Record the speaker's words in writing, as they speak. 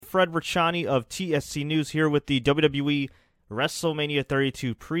Fred Ricciani of TSC News here with the WWE WrestleMania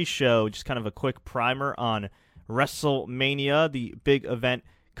 32 pre-show. Just kind of a quick primer on WrestleMania, the big event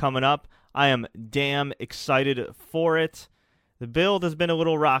coming up. I am damn excited for it. The build has been a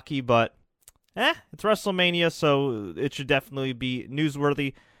little rocky, but it's WrestleMania, so it should definitely be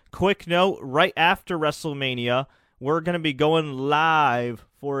newsworthy. Quick note, right after WrestleMania, we're going to be going live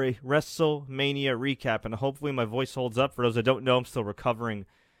for a WrestleMania recap, and hopefully my voice holds up. For those that don't know, I'm still recovering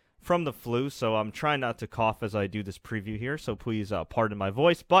from the flu, so I'm trying not to cough as I do this preview here, so please pardon my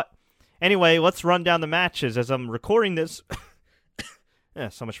voice. But anyway, let's run down the matches. As I'm recording this,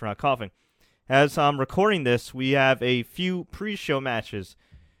 so much for not coughing. As I'm recording this, we have a few pre-show matches,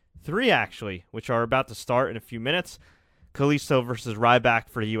 3 actually, which are about to start in a few minutes. Kalisto versus Ryback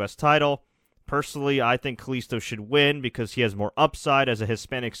for the U.S. title. Personally, I think Kalisto should win because he has more upside as a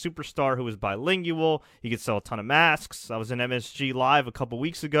Hispanic superstar who is bilingual. He could sell a ton of masks. I was in MSG Live a couple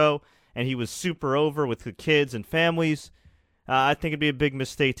weeks ago, and he was super over with the kids and families. I think it'd be a big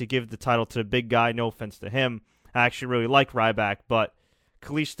mistake to give the title to the big guy. No offense to him. I actually really like Ryback, but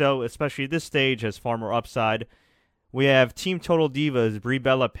Kalisto, especially at this stage, has far more upside. We have Team Total Divas, Brie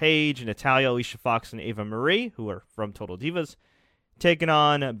Bella Paige, Natalya, Alicia Fox, and Ava Marie, who are from Total Divas, taking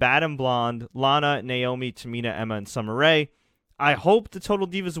on Bad and Blonde, Lana, Naomi, Tamina, Emma, and Summer Rae. I hope the Total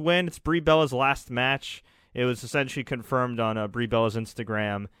Divas win. It's Brie Bella's last match. It was essentially confirmed on Brie Bella's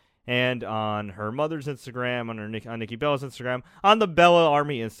Instagram and on her mother's Instagram, on Nikki Bella's Instagram, on the Bella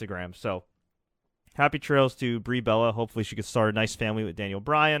Army Instagram. So, happy trails to Brie Bella. Hopefully she could start a nice family with Daniel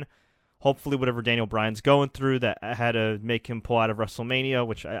Bryan. Hopefully whatever Daniel Bryan's going through that had to make him pull out of WrestleMania,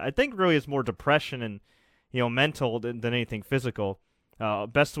 which I think really is more depression and mental than anything physical.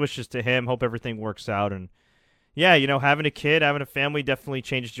 Best wishes to him. Hope everything works out. And yeah, having a kid, having a family definitely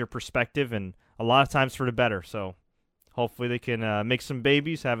changes your perspective, and a lot of times for the better. So hopefully they can make some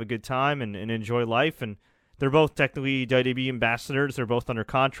babies, have a good time, and enjoy life. And they're both technically WWE ambassadors. They're both under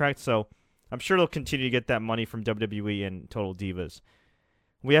contract, so I'm sure they'll continue to get that money from WWE and Total Divas.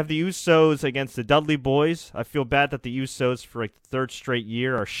 We have the Usos against the Dudley Boys. I feel bad that the Usos, for like the third straight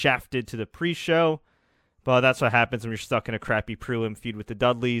year, are shafted to the pre-show. But that's what happens when you're stuck in a crappy prelim feud with the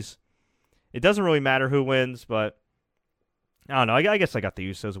Dudleys. It doesn't really matter who wins, but I don't know. I guess I got the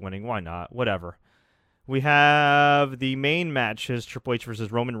Usos winning. Why not? Whatever. We have the main matches, Triple H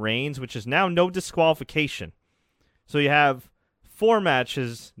versus Roman Reigns, which is now no disqualification. So you have 4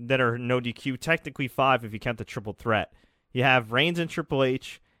 matches that are no DQ, technically 5 if you count the triple threat. You have Reigns and Triple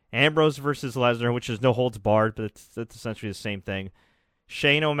H, Ambrose versus Lesnar, which is no holds barred, but it's essentially the same thing.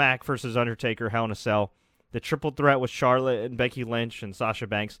 Shane O'Mac versus Undertaker, Hell in a Cell. The triple threat with Charlotte and Becky Lynch and Sasha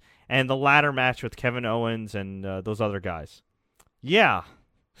Banks, and the ladder match with Kevin Owens and those other guys. Yeah.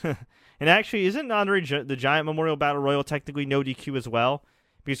 And actually, isn't Andre the Giant Memorial Battle Royal technically no DQ as well?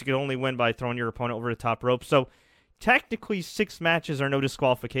 Because you could only win by throwing your opponent over the top rope. So technically 6 matches are no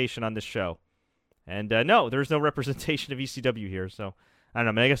disqualification on this show. And no, there's no representation of ECW here. So I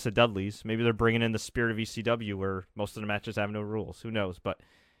don't know. I guess the Dudleys, maybe they're bringing in the spirit of ECW where most of the matches have no rules. Who knows? But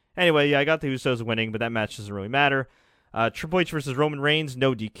anyway, yeah, I got the Usos winning, but that match doesn't really matter. Triple H versus Roman Reigns,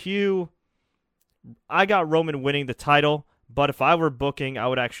 no DQ. I got Roman winning the title, but if I were booking, I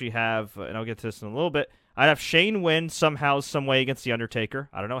would actually have, and I'll get to this in a little bit, I'd have Shane win somehow, some way against The Undertaker.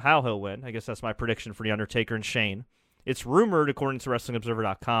 I don't know how he'll win. I guess that's my prediction for The Undertaker and Shane. It's rumored, according to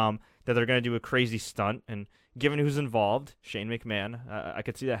WrestlingObserver.com, that they're going to do a crazy stunt, and given who's involved, Shane McMahon, I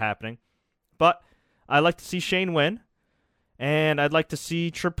could see that happening. But I'd like to see Shane win. And I'd like to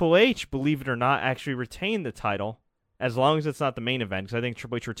see Triple H, believe it or not, actually retain the title, as long as it's not the main event, because I think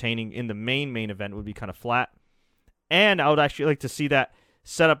Triple H retaining in the main event would be kind of flat. And I would actually like to see that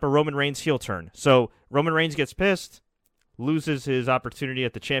set up a Roman Reigns heel turn. So Roman Reigns gets pissed, loses his opportunity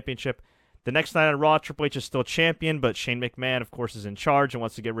at the championship. The next night on Raw, Triple H is still champion, but Shane McMahon, of course, is in charge and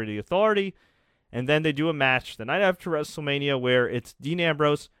wants to get rid of the authority. And then they do a match the night after WrestleMania where it's Dean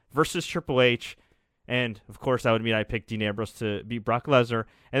Ambrose versus Triple H. And, of course, that would mean I picked Dean Ambrose to beat Brock Lesnar.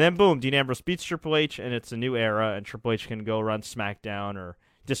 And then, boom, Dean Ambrose beats Triple H, and it's a new era, and Triple H can go run SmackDown or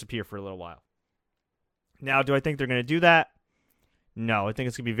disappear for a little while. Now, do I think they're going to do that? No, I think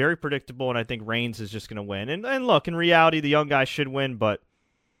it's going to be very predictable, and I think Reigns is just going to win. And look, in reality, the young guy should win, but,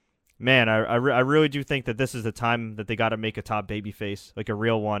 man, I really do think that this is the time that they got to make a top babyface, like a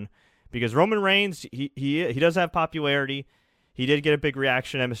real one. Because Roman Reigns, he does have popularity. He did get a big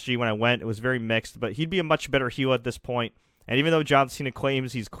reaction at MSG when I went. It was very mixed, but he'd be a much better heel at this point. And even though John Cena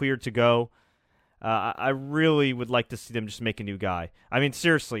claims he's cleared to go, I really would like to see them just make a new guy. I mean,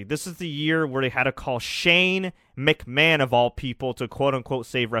 seriously, this is the year where they had to call Shane McMahon, of all people, to quote-unquote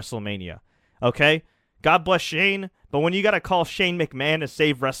save WrestleMania. Okay? God bless Shane, but when you got to call Shane McMahon to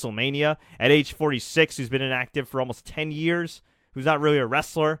save WrestleMania at age 46, who's been inactive for almost 10 years, who's not really a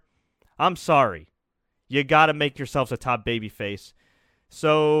wrestler, I'm sorry. You got to make yourselves a top babyface.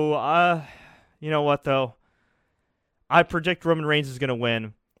 So, you know what, though? I predict Roman Reigns is going to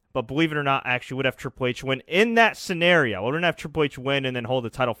win, but believe it or not, I actually would have Triple H win in that scenario. I wouldn't have Triple H win and then hold the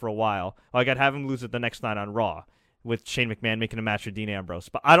title for a while. Like, I'd have him lose it the next night on Raw with Shane McMahon making a match with Dean Ambrose.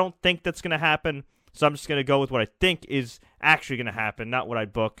 But I don't think that's going to happen, so I'm just going to go with what I think is actually going to happen, not what I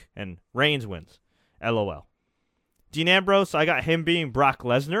book, and Reigns wins. LOL. Dean Ambrose, I got him being Brock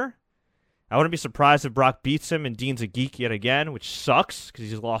Lesnar. I wouldn't be surprised if Brock beats him and Dean's a geek yet again, which sucks because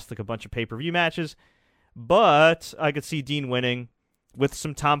he's lost like a bunch of pay-per-view matches. But I could see Dean winning with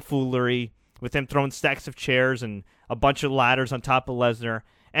some tomfoolery, with him throwing stacks of chairs and a bunch of ladders on top of Lesnar,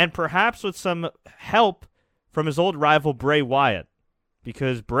 and perhaps with some help from his old rival Bray Wyatt,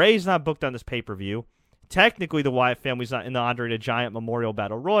 because Bray's not booked on this pay-per-view. Technically, the Wyatt family's not in the Andre the Giant Memorial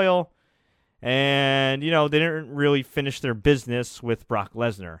Battle Royal, and, you know, they didn't really finish their business with Brock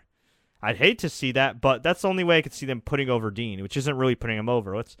Lesnar. I'd hate to see that, but that's the only way I could see them putting over Dean, which isn't really putting him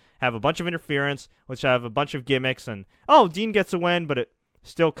over. Let's have a bunch of interference, let's have a bunch of gimmicks, and, oh, Dean gets a win, but it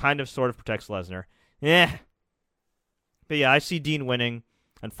still kind of sort of protects Lesnar. Yeah. But yeah, I see Dean winning.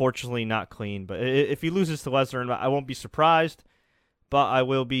 Unfortunately, not clean, but if he loses to Lesnar, I won't be surprised, but I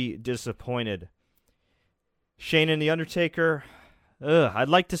will be disappointed. Shane and The Undertaker. I'd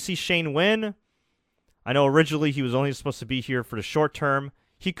like to see Shane win. I know originally he was only supposed to be here for the short term.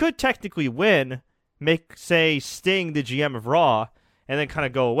 He could technically win, make, say, Sting the GM of Raw, and then kind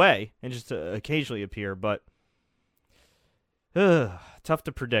of go away and just occasionally appear, but tough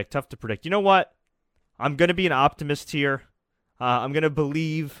to predict. You know what? I'm going to be an optimist here. I'm going to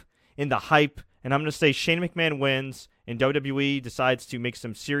believe in the hype, and I'm going to say Shane McMahon wins, and WWE decides to make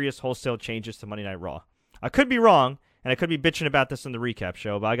some serious wholesale changes to Monday Night Raw. I could be wrong, and I could be bitching about this in the recap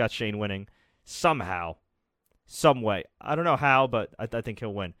show, but I got Shane winning somehow. Some way. I don't know how, but I think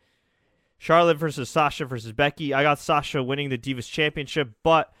he'll win. Charlotte versus Sasha versus Becky. I got Sasha winning the Divas Championship,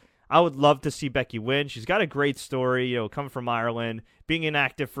 but I would love to see Becky win. She's got a great story, you know, coming from Ireland, being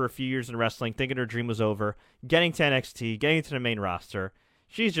inactive for a few years in wrestling, thinking her dream was over, getting to NXT, getting to the main roster.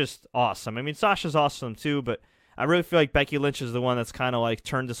 She's just awesome. I mean, Sasha's awesome too, but I really feel like Becky Lynch is the one that's kind of like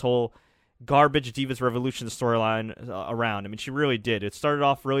turned this whole garbage Divas Revolution storyline around. I mean, she really did. It started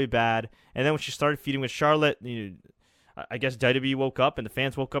off really bad, and then when she started feuding with Charlotte, you know, I guess WWE woke up, and the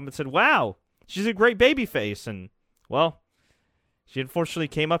fans woke up and said, wow, she's a great babyface. And, well, she unfortunately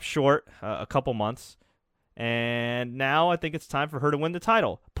came up short a couple months, and now I think it's time for her to win the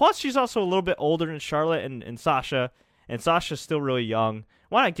title. Plus, she's also a little bit older than Charlotte and Sasha, and Sasha's still really young.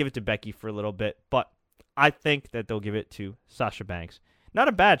 Why not give it to Becky for a little bit? But I think that they'll give it to Sasha Banks. Not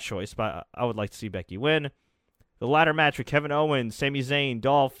a bad choice, but I would like to see Becky win. The ladder match with Kevin Owens, Sami Zayn,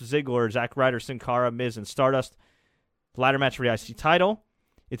 Dolph Ziggler, Zack Ryder, Sin Cara, Miz, and Stardust. The ladder match for the IC title.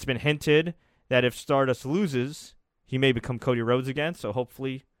 It's been hinted that if Stardust loses, he may become Cody Rhodes again, so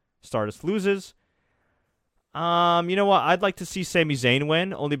hopefully Stardust loses. You know what? I'd like to see Sami Zayn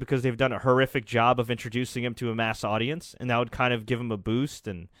win, only because they've done a horrific job of introducing him to a mass audience, and that would kind of give him a boost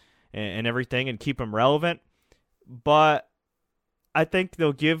and everything and keep him relevant. But I think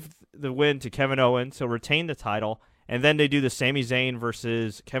they'll give the win to Kevin Owens. He'll retain the title, and then they do the Sami Zayn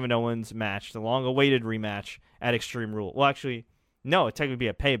versus Kevin Owens match, the long-awaited rematch at Extreme Rules. Well, actually, no, it technically be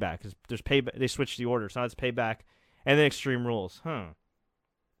a payback because there's payback. They switched the order, so now it's payback and then Extreme Rules. I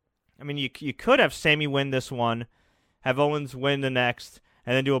mean, you could have Sami win this one, have Owens win the next,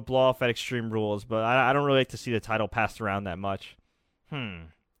 and then do a blow-off at Extreme Rules, but I don't really like to see the title passed around that much.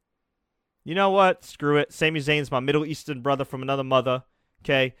 You know what? Screw it. Sami Zayn's my Middle Eastern brother from another mother.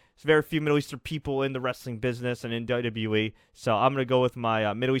 Okay? There's very few Middle Eastern people in the wrestling business and in WWE, so I'm going to go with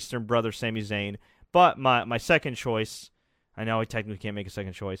my Middle Eastern brother, Sami Zayn. But my second choice, I know I technically can't make a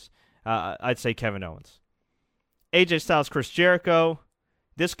second choice, I'd say Kevin Owens. AJ Styles, Chris Jericho.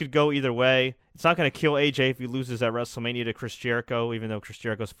 This could go either way. It's not going to kill AJ if he loses at WrestleMania to Chris Jericho, even though Chris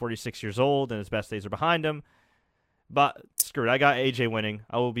Jericho's 46 years old and his best days are behind him. But screw it, I got AJ winning.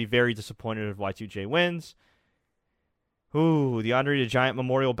 I will be very disappointed if Y2J wins. Ooh, the Andre the Giant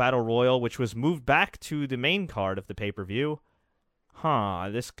Memorial Battle Royal, which was moved back to the main card of the pay-per-view.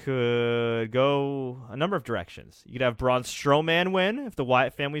 This could go a number of directions. You could have Braun Strowman win if the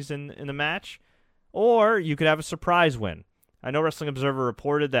Wyatt family's in the match. Or you could have a surprise win. I know Wrestling Observer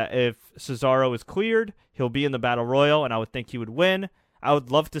reported that if Cesaro is cleared, he'll be in the Battle Royal, and I would think he would win. I would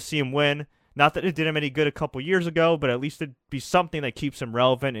love to see him win. Not that it did him any good a couple years ago, but at least it'd be something that keeps him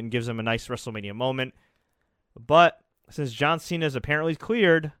relevant and gives him a nice WrestleMania moment. But since John Cena is apparently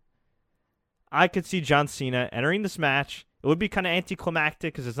cleared, I could see John Cena entering this match. It would be kind of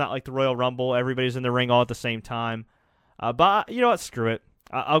anticlimactic because it's not like the Royal Rumble. Everybody's in the ring all at the same time. But you know what? Screw it.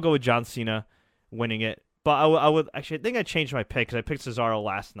 I'll go with John Cena winning it. But I would actually, I think I changed my pick because I picked Cesaro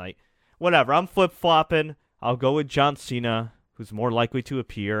last night. Whatever. I'm flip-flopping. I'll go with John Cena, who's more likely to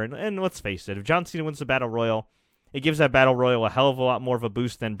appear. And let's face it, if John Cena wins the Battle Royal, it gives that Battle Royal a hell of a lot more of a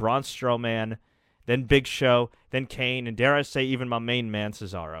boost than Braun Strowman, then Big Show, then Kane, and dare I say even my main man,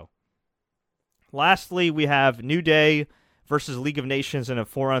 Cesaro. Lastly, we have New Day versus League of Nations in a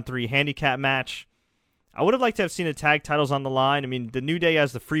 4-on-3 handicap match. I would have liked to have seen the tag titles on the line. I mean, the New Day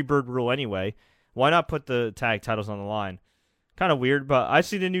has the Freebird rule anyway. Why not put the tag titles on the line? Kind of weird, but I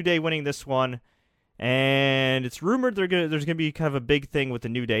see the New Day winning this one. And it's rumored there's going to be kind of a big thing with the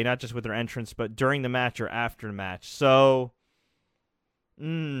New Day, not just with their entrance, but during the match or after the match. So,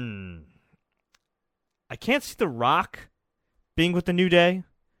 I can't see The Rock being with the New Day,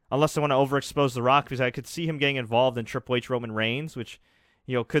 unless they want to overexpose The Rock, because I could see him getting involved in Triple H Roman Reigns, which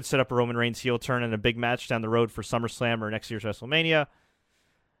could set up a Roman Reigns heel turn in a big match down the road for SummerSlam or next year's WrestleMania.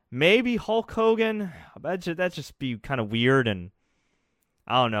 Maybe Hulk Hogan. That'd just be kind of weird, and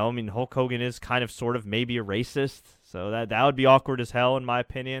I don't know. I mean, Hulk Hogan is kind of sort of maybe a racist, so that would be awkward as hell in my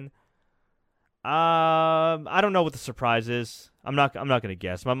opinion. I don't know what the surprise is. I'm not going to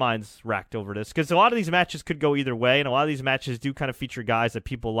guess. My mind's racked over this because a lot of these matches could go either way, and a lot of these matches do kind of feature guys that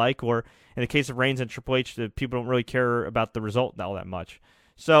people like, or in the case of Reigns and Triple H, that people don't really care about the result all that much.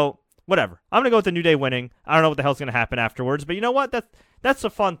 So, whatever. I'm going to go with the New Day winning. I don't know what the hell's going to happen afterwards, but you know what? That's a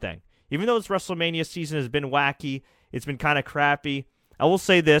fun thing. Even though this WrestleMania season has been wacky, it's been kind of crappy, I will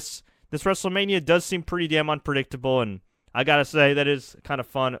say this WrestleMania does seem pretty damn unpredictable, and I got to say that is kind of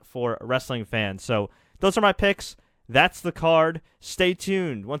fun for wrestling fans. So, those are my picks. That's the card. Stay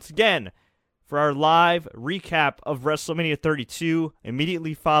tuned once again for our live recap of WrestleMania 32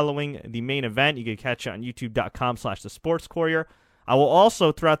 immediately following the main event. You can catch it on youtube.com/thesportscourier. I will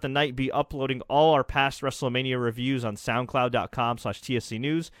also, throughout the night, be uploading all our past WrestleMania reviews on soundcloud.com/TSC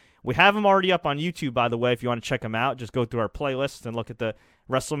News. We have them already up on YouTube, by the way, if you want to check them out. Just go through our playlist and look at the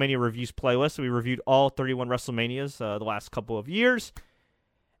WrestleMania Reviews playlist. We reviewed all 31 WrestleManias the last couple of years.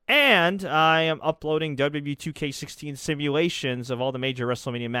 And I am uploading WWE 2K16 simulations of all the major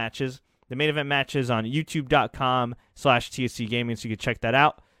WrestleMania matches. The main event matches on youtube.com/TSC Gaming, so you can check that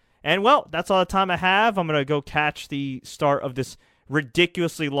out. And, well, that's all the time I have. I'm going to go catch the start of this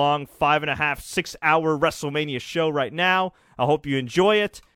ridiculously long 5.5, 6-hour WrestleMania show right now. I hope you enjoy it.